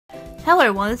Hello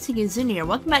everyone, this is Zuni here.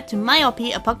 Welcome back to my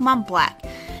LP of Pokemon Black.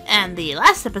 And the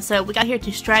last episode, we got here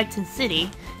to Striaton City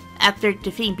after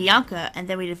defeating Bianca, and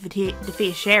then we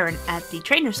defeated Sharon at the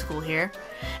trainer school here.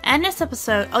 And this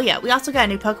episode, oh yeah, we also got a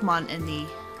new Pokemon in the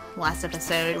last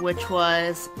episode, which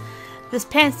was this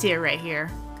Pansear right here.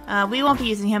 We won't be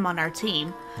using him on our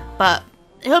team, but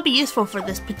he'll be useful for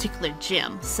this particular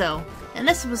gym. So, in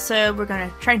this episode, we're going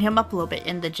to train him up a little bit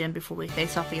in the gym before we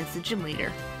face off against the gym leader.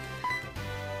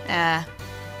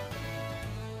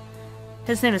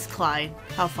 His name is Clyde.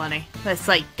 How funny. That's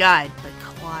like Guide, but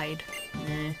Clyde.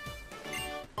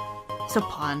 So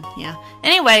pun, yeah.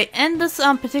 Anyway, in this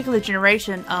particular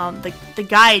generation, the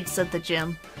guides of the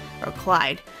gym, or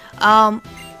Clyde,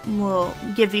 will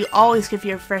always give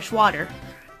you fresh water.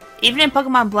 Even in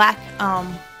Pokemon Black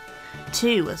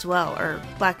 2 as well, or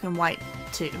Black and White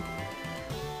 2.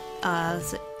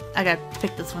 So I gotta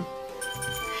pick this one.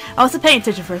 I wasn't paying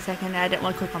attention for a second. I didn't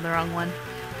want to click on the wrong one.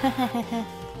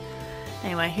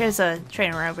 Anyway, here's a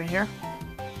trainer over here.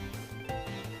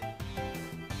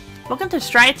 Welcome to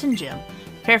Striaton Gym.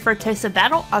 Prepare for a taste of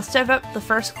battle? I'll start up the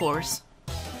first course.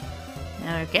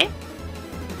 Okay.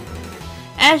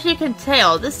 As you can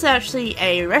tell, this is actually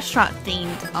a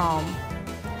restaurant-themed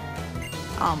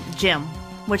gym,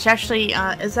 which actually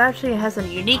has a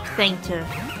unique thing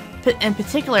in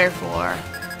particular for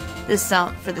this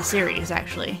for the series,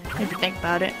 actually, if you think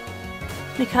about it,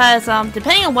 because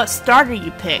depending on what starter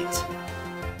you picked,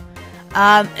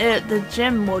 the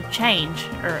gym will change,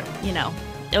 or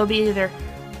it will be either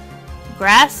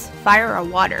grass, fire, or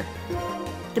water,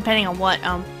 depending on what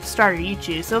starter you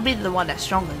choose. So it'll be the one that's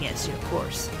strong against you, of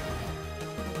course.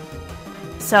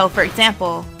 So, for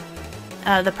example,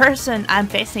 the person I'm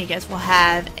facing against will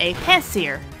have a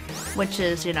Pansear, which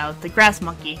is the grass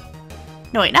monkey.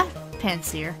 No, wait, not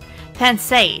Pansear.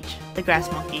 Pansage, the grass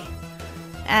monkey.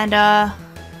 And, I'm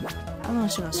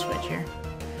just gonna switch here.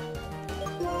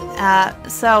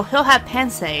 So he'll have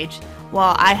Pansage,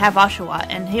 while I have Oshawott,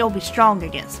 and he'll be strong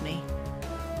against me.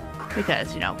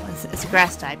 Because, it's a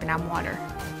grass type, and I'm water.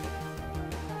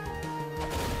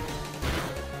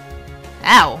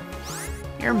 Ow!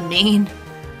 You're mean.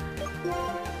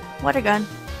 Water gun.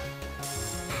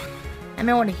 I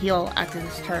may want to heal after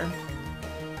this turn.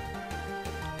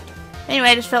 Anyway,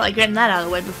 I just felt like getting that out of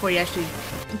the way before you actually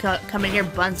come in here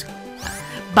guns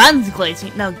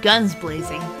blazing. No, guns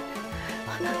blazing.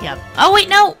 Yep. Oh wait,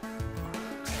 no!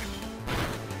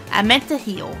 I meant to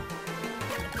heal.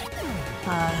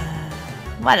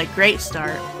 What a great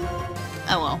start.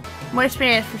 Oh well. More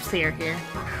experience for Seer here.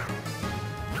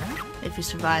 If he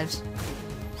survives.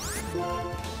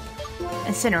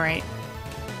 Incinerate.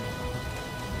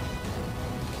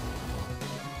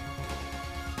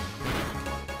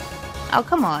 Oh,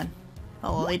 come on.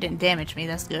 Oh, well, he didn't damage me.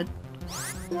 That's good.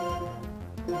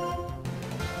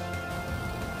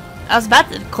 I was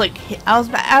about to click. I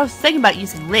was thinking about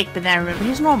using Lick, but then I remember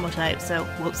he's normal type. So,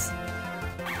 whoops.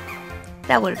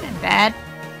 That would have been bad,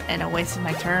 and a waste of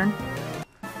my turn.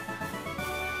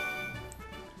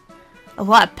 A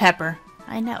lot of pepper.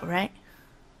 I know, right?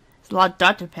 It's a lot of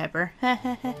Dr. Pepper.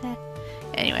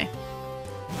 Anyway,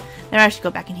 then I should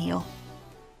go back and heal.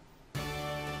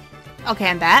 Okay,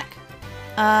 I'm back.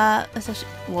 Let's actually.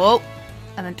 Whoa!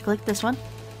 I meant to click this one.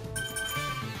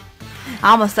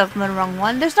 I almost stepped on the wrong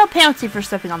one. There's no penalty for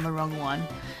stepping on the wrong one.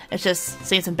 It just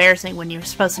seems embarrassing when you're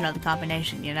supposed to know the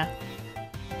combination, The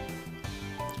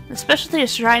specialty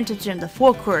is Striaton Gym, the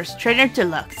 4 course, Trainer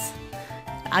Deluxe.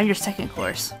 On your 2nd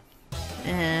course.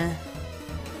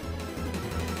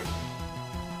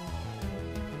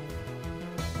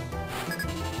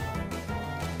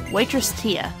 Waitress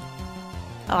Tia.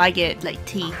 Oh, I get like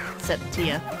T instead of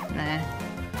Tia. Nah.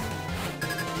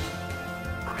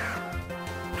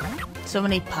 So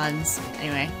many puns.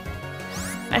 Anyway,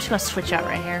 I'm just gonna switch out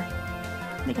right here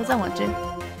because I want to.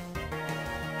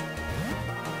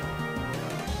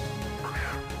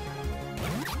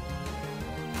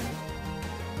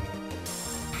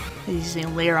 He's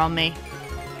using leer on me.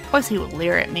 Of course he would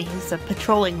leer at me. He's a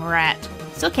patrolling rat.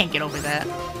 Still can't get over that.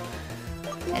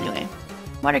 Anyway,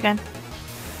 water gun.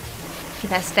 Get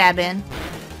that stab in.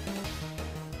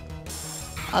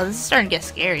 Oh, this is starting to get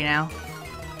scary now.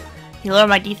 He lowered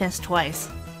my defense twice.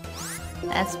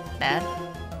 That's bad.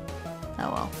 Oh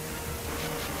well.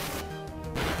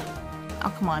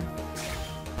 Oh, come on.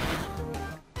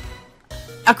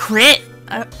 A crit!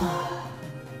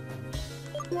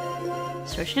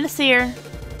 Switching to Seer.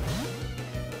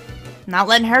 Not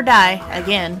letting her die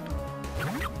again.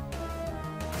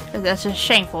 That's just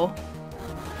shameful.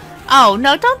 Oh,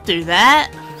 no, don't do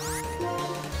that.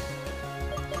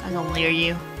 I'm gonna leer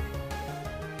you.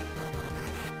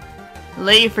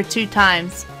 leave for 2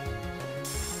 times.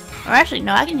 Or actually,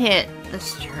 no, I can hit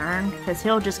this turn, because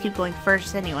he'll just keep going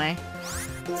first anyway.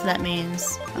 So that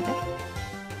means... okay.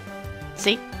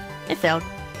 See? It failed.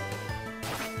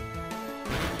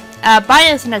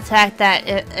 Bite is an attack that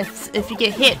if you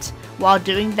get hit while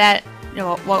doing that, you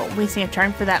know, while wasting a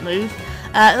turn for that move,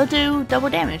 it'll do double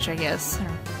damage, I guess.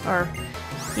 Or,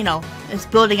 you know, it's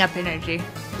building up energy.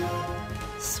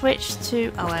 Switch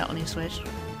to... oh, I don't need to switch.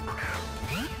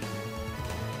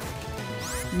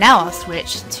 Now I'll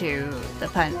switch to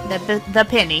the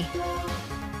penny.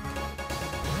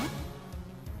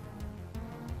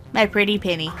 My pretty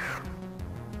penny.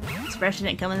 Expression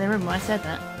didn't come in the room when I said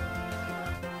that.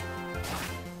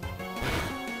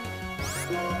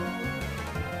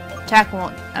 Attack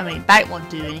won't... I mean, bite won't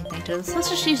do anything to us. Let's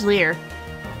just use Leer.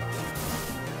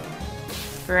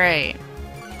 Great.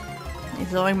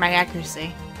 He's lowering my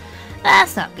accuracy.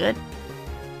 That's not good.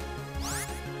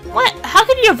 What? How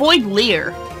can you avoid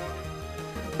Leer?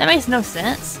 That makes no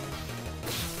sense.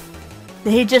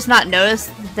 Did he just not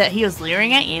notice that he was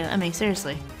leering at you? I mean,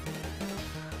 seriously.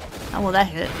 How will that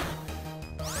hit?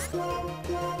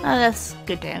 Oh, that's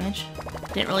good damage.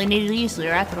 Didn't really need to use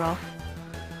Leer after all.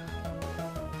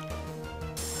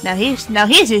 Now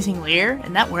he's using Leer,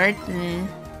 and that worked.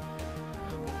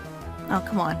 Oh,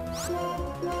 come on.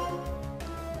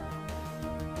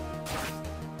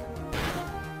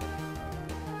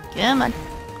 Come on.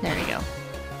 There we go.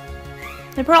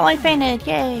 The probably fainted.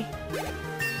 Yay.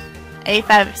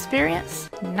 85 experience.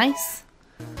 Nice.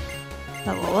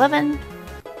 Level 11.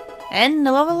 And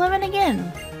level 11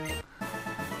 again.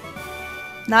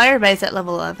 Now everybody's at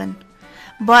level 11.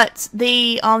 But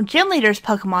the gym leader's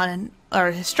Pokemon,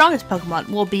 or his strongest Pokemon,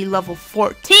 will be level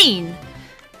 14.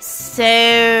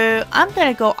 So I'm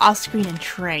gonna go off screen and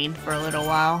train for a little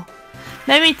while.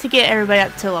 Maybe to get everybody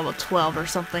up to level 12 or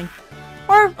something.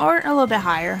 Or a little bit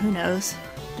higher, who knows.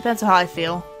 Depends on how I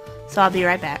feel. So I'll be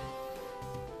right back.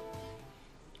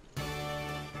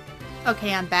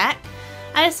 Okay, I'm back.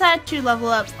 I decided to level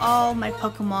up all my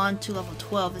Pokemon to level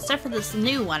 12, except for this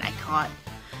new one I caught,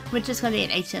 which is going to be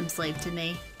an HM slave to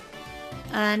me.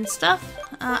 And stuff.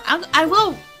 I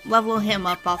will level him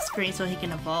up off screen so he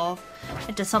can evolve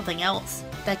into something else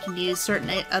that can use certain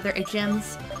other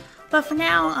HMs. But for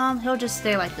now, he'll just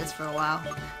stay like this for a while.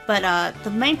 But the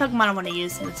main Pokemon I want to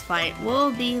use in this fight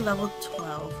will be level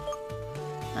 12.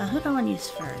 Who do I want to use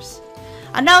first?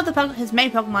 I know his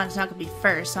main Pokemon is not going to be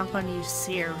first, so I'm going to use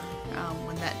Seer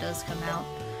when that does come out.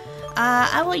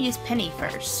 I will use Penny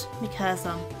first, because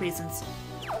reasons.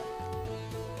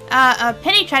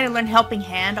 Penny tried to learn Helping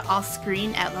Hand off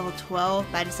screen at level 12,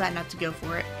 but I decided not to go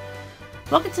for it.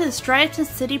 Welcome to the Striaton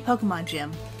City Pokemon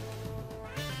Gym.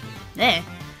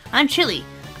 I'm Chili.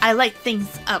 I light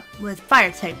things up with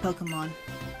fire-type Pokemon.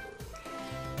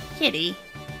 Kitty.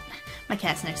 My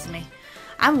cat's next to me.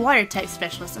 I'm a water-type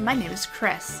specialist, and my name is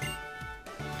Cress.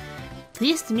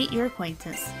 Pleased to meet your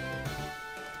acquaintance.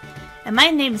 And my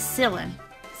name is Cilan.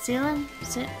 Cilan?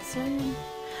 Cilan?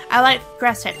 I like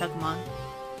grass-type Pokemon.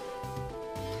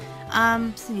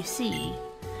 So you see.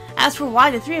 As for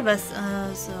why the three of us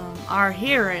are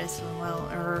here as well,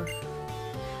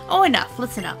 oh, enough.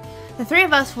 Listen up. The three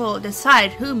of us will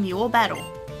decide whom you will battle.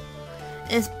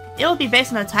 It will be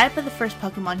based on the type of the first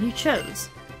Pokemon you chose.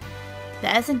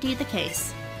 That is indeed the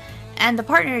case. And the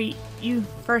partner you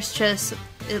first chose,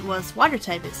 it was water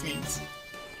type, it seems.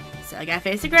 So I gotta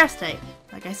face the grass type,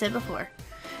 like I said before.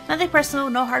 Nothing personal,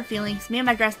 no hard feelings. Me and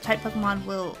my grass type Pokemon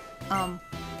will,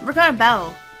 we're gonna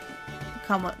battle,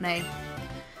 come what may.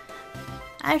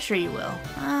 I'm sure you will.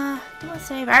 Do I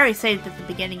save? I already saved at the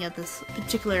beginning of this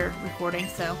particular recording,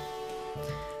 so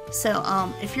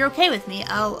if you're okay with me,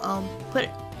 I'll put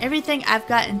everything I've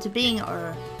got into being,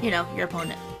 or your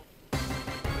opponent.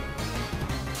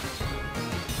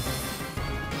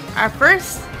 Our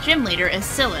first gym leader is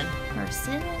Cilan, or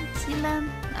Cilan?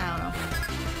 I don't know.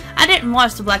 I didn't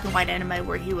watch the black and white anime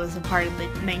where he was a part of the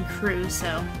main crew,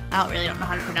 so I don't know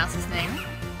how to pronounce his name.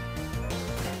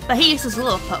 But he uses a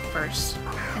little pup first,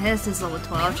 and his is level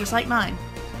 12, just like mine.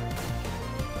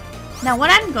 Now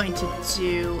what I'm going to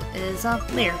do is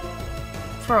Leer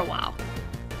for a while,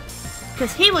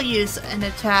 because he will use an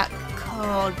attack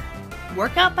called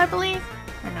Workup, I believe.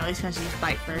 I know he's going to use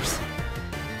Bite first.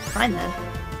 Fine then.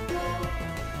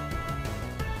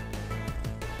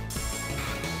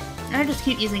 I'll just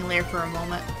keep using Leer for a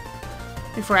moment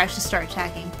before I actually start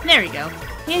attacking. There we go.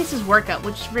 He uses Workup,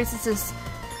 which raises his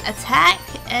attack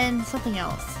and something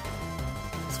else.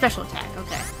 Special attack,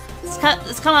 okay. It's kind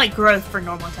of like growth for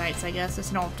normal types, I guess.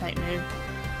 It's a normal type move.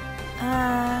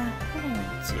 What do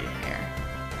I do here?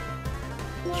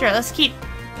 Sure, let's keep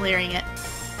Leering it.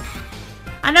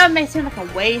 I know it may seem like a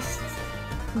waste,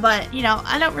 but, you know,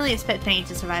 I don't really expect Penny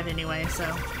to survive anyway,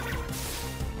 so...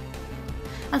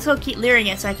 Let's go keep leering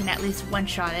it so I can at least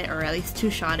one-shot it, or at least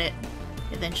two-shot it,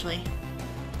 eventually.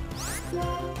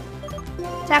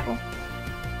 Tackle.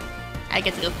 I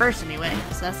get to go first anyway,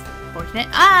 so that's fortunate.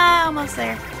 Ah, almost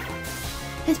there.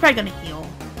 He's probably gonna heal,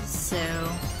 so...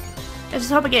 Let's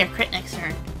just hope I get a crit next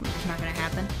turn, which is not gonna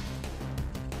happen.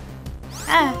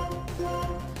 Ah!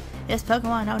 This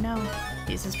Pokemon, oh no.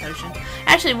 Use this potion.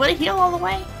 Actually, would it heal all the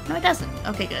way? No, it doesn't.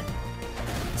 Okay, good.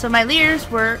 So my leers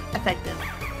were effective.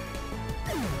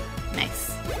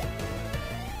 Nice.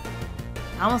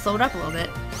 I almost loaded up a little bit.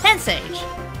 10 Sage.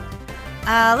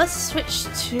 Let's switch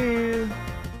to...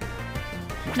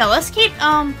 No, let's keep,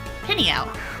 Penny out.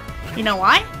 You know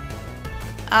why?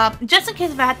 Just in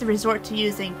case if I have to resort to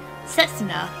using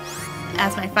Setsuna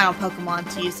as my final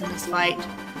Pokemon to use in this fight.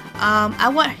 I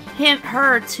want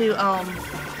her to,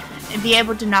 be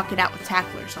able to knock it out with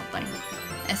Tackle or something.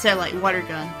 Instead of, like, Water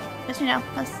Gun. Because, you know,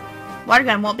 Water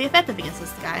Gun won't be effective against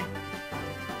this guy.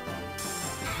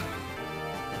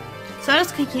 So I'm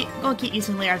just gonna keep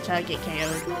using Leer until I get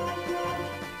KO'd.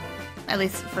 At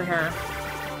least for her.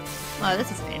 Oh,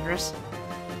 this is dangerous.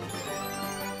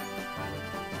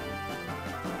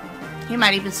 He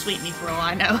might even sweep me for all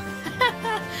I know.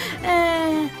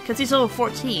 Because he's level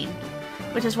 14.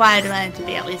 Which is why I wanted to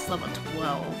be at least level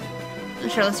 12.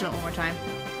 Sure, let's do it one more time.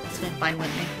 It's been fine with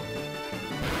me.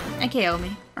 And KO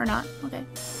me. Or not. Okay.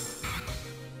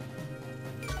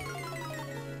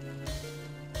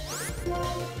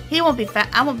 He won't be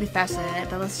I won't be faster than it,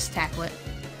 but let's just tackle it.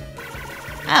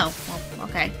 Oh, well,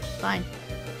 okay. Fine.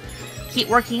 Keep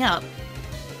working up.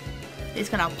 He's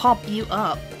gonna pump you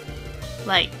up.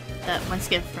 Like that one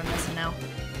skip from SNL.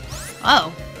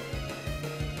 Oh.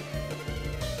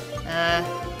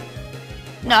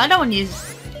 No, I don't want to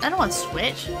use... I don't want to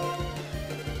switch.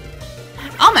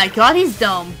 Oh my god, he's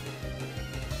dumb.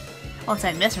 Unless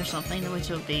I miss or something, which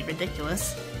would be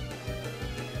ridiculous.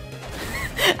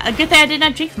 A good thing I did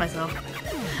not jinx myself.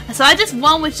 So I just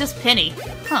won with just Penny.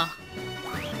 Huh.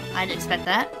 I didn't expect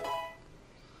that.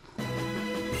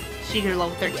 She got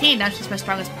level 13, now she's my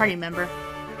strongest party member.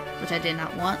 Which I did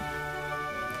not want.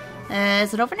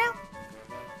 Is it over now?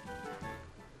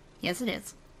 Yes, it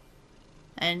is.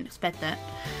 I didn't expect that.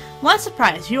 What a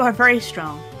surprise, you are very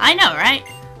strong. I know, right?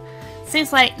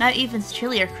 Seems like not even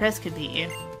Chili or Chris could beat you.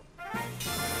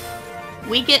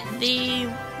 We get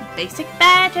the basic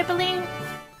badge, I believe.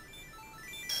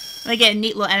 We get a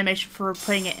neat little animation for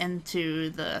putting it into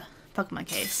the Pokemon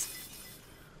case.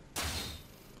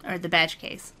 Or the badge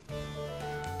case.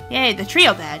 Yay, the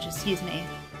trio badge, excuse me.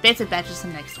 Basic badge is the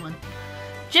next one.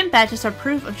 Gym badges are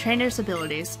proof of trainers'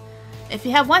 abilities. If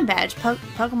you have one badge,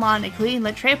 Pokemon, including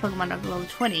the trainer Pokemon of level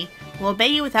 20, will obey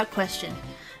you without question.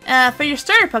 For your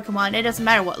starter Pokemon, it doesn't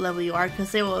matter what level you are, because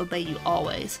they will obey you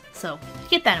always. So,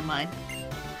 keep that in mind.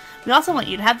 We also want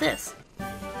you to have this.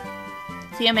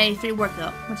 TMA3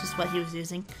 Workup, which is what he was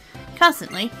using.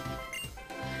 Constantly.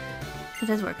 It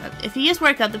does Workup. If you use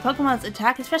Workup, the Pokemon's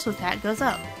attack and special attack goes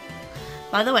up.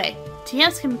 By the way,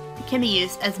 TMs can be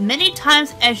used as many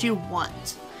times as you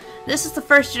want. This is the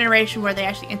first generation where they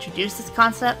actually introduced this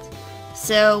concept,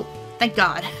 so thank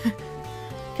God.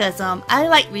 Because I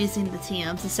like using the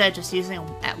TMs instead of just using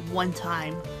them at one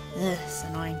time. Ugh, it's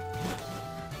annoying.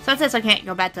 Sometimes I can't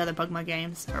go back to other Pokemon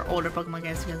games, or older Pokemon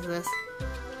games because of this.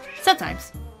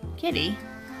 Sometimes. Kitty.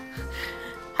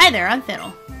 Hi there, I'm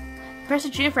Fiddle. Professor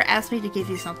Juniper asked me to give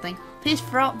you something. Please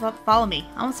follow me.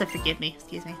 I almost said forgive me,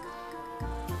 excuse me.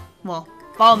 Well,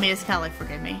 follow me is kind of like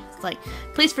forgive me. It's like,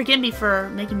 please forgive me for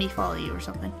making me follow you or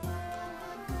something.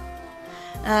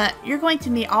 You're going to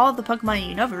meet all of the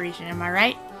Pokemon in Unova region, am I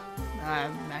right?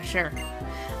 I'm not sure.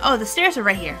 Oh, the stairs are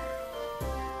right here.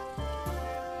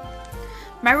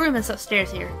 My room is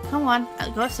upstairs here. Come on,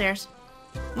 go upstairs.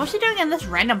 What's she doing in this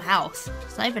random house?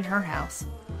 It's not even her house.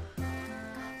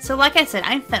 So like I said,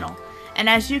 I'm Fennel, and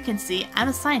as you can see, I'm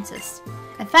a scientist.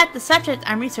 In fact, the subject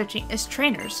I'm researching is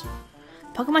trainers.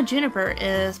 Pokemon Juniper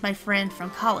is my friend from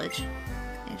college.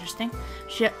 Interesting.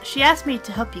 She asked me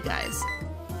to help you guys.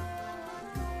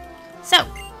 So,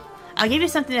 I'll give you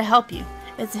something to help you.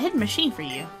 It's a hidden machine for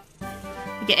you.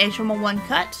 You get H from a 1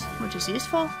 cut, which is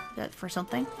useful for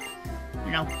something.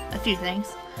 You know, a few things.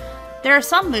 There are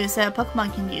some moves that a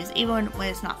Pokemon can use even when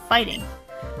it's not fighting.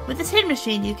 With this hidden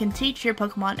machine, you can teach your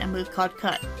Pokemon a move called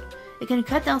Cut. It can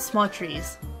cut down small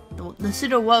trees. The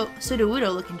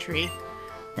Sudowoodo looking tree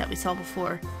that we saw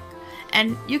before.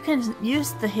 And you can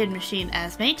use the hidden machine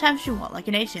as many times as you want, like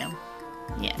an ATM.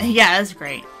 Yeah, that's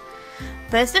great.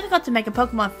 But it's difficult to make a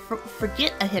Pokemon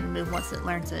forget a hidden move once it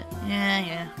learns it.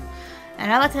 Yeah.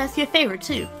 And I'd like to ask you a favor,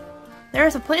 too. There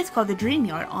is a place called the Dream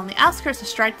Yard on the outskirts of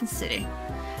Striaton City.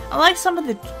 I like some of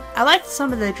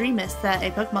the dream myths that a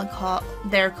Pokemon called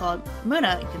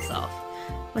Muna can solve.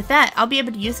 With that, I'll be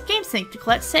able to use GameSync to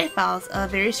collect save files of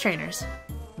various trainers.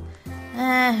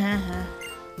 Are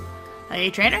you a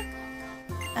trainer?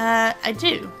 I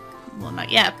do. Well,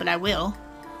 not yet, but I will.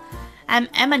 I'm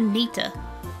Amanita.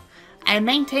 I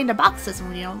maintain a box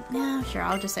system, you know. Yeah, sure,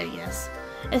 I'll just say yes.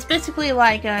 It's basically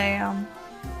like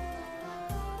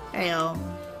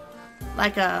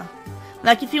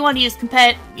like if you want to use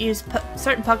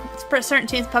certain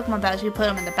teams' Pokemon battles, you put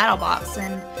them in the battle box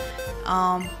and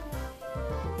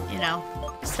you know,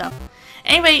 stuff.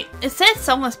 Anyway, it said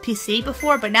someone's PC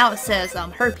before, but now it says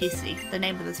her PC, the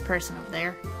name of this person over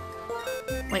there.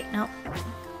 Wait, no.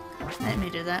 Let me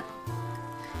do that.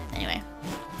 Anyway.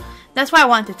 That's why I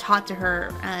wanted to talk to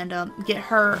her and get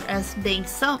her as being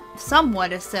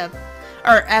someone instead,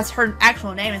 or as her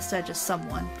actual name instead of just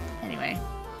someone. Anyway,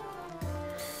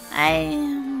 I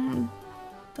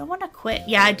don't want to quit.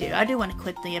 Yeah, I do. I do want to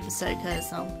quit the episode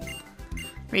because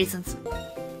reasons.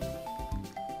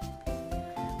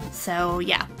 So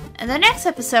yeah, in the next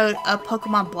episode of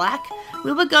Pokemon Black,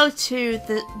 we will go to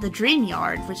the Dream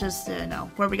Yard, which is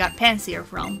where we got Pansear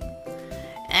from,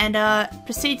 and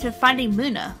proceed to finding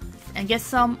Muna. And get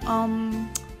some,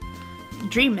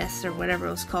 Dream Mist or whatever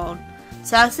it was called.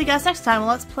 So I'll see you guys next time.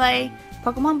 Let's play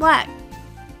Pokemon Black.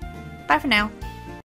 Bye for now.